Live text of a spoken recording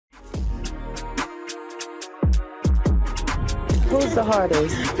Who's the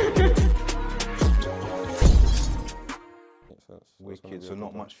hardest? Wicked. So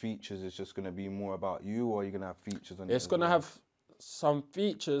not much features. It's just going to be more about you, or are you going to have features on it? It's going to have some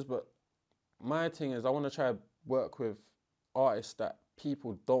features, but my thing is I want to try to work with artists that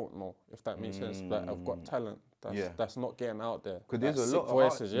people don't know, if that makes sense. That have got talent. That's not getting out there. Because there's a lot of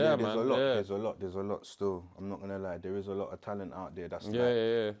voices. man. There's a lot still. I'm not gonna lie. There is a lot of talent out there that's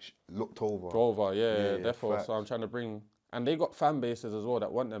looked over. Therefore, so I'm trying to bring, and they got fan bases as well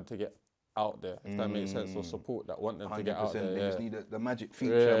that want them to get out there, if that makes sense, or support that want them to get out there. They just need the magic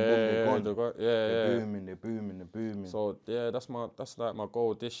feature. And boom, they're booming. So that's like my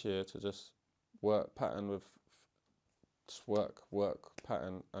goal this year, to just work pattern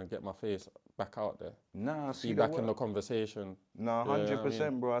and get my face back out there. Nah, I see be back in the conversation. Nah,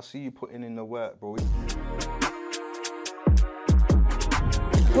 100%, bro. I see you putting in the work, bro.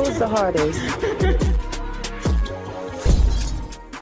 Who's the hardest?